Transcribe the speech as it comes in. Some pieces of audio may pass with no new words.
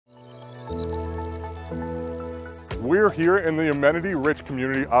We're here in the amenity-rich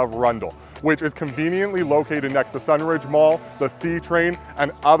community of Rundle, which is conveniently located next to Sunridge Mall, the C train,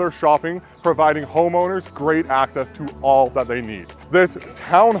 and other shopping, providing homeowners great access to all that they need. This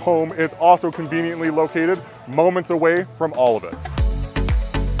townhome is also conveniently located moments away from all of it.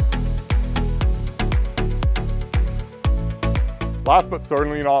 Last but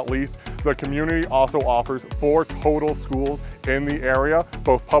certainly not least, the community also offers 4 total schools in the area,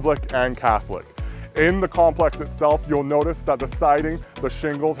 both public and Catholic. In the complex itself, you'll notice that the siding, the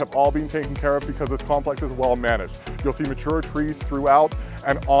shingles have all been taken care of because this complex is well managed. You'll see mature trees throughout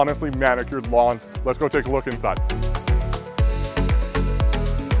and honestly manicured lawns. Let's go take a look inside.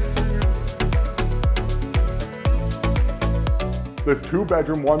 This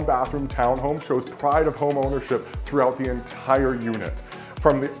 2-bedroom, 1-bathroom townhome shows pride of home ownership throughout the entire unit.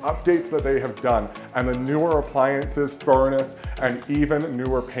 From the updates that they have done and the newer appliances, furnace, and even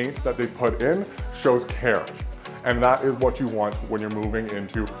newer paint that they put in shows care. And that is what you want when you're moving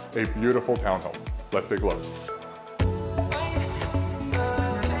into a beautiful townhome. Let's take a look.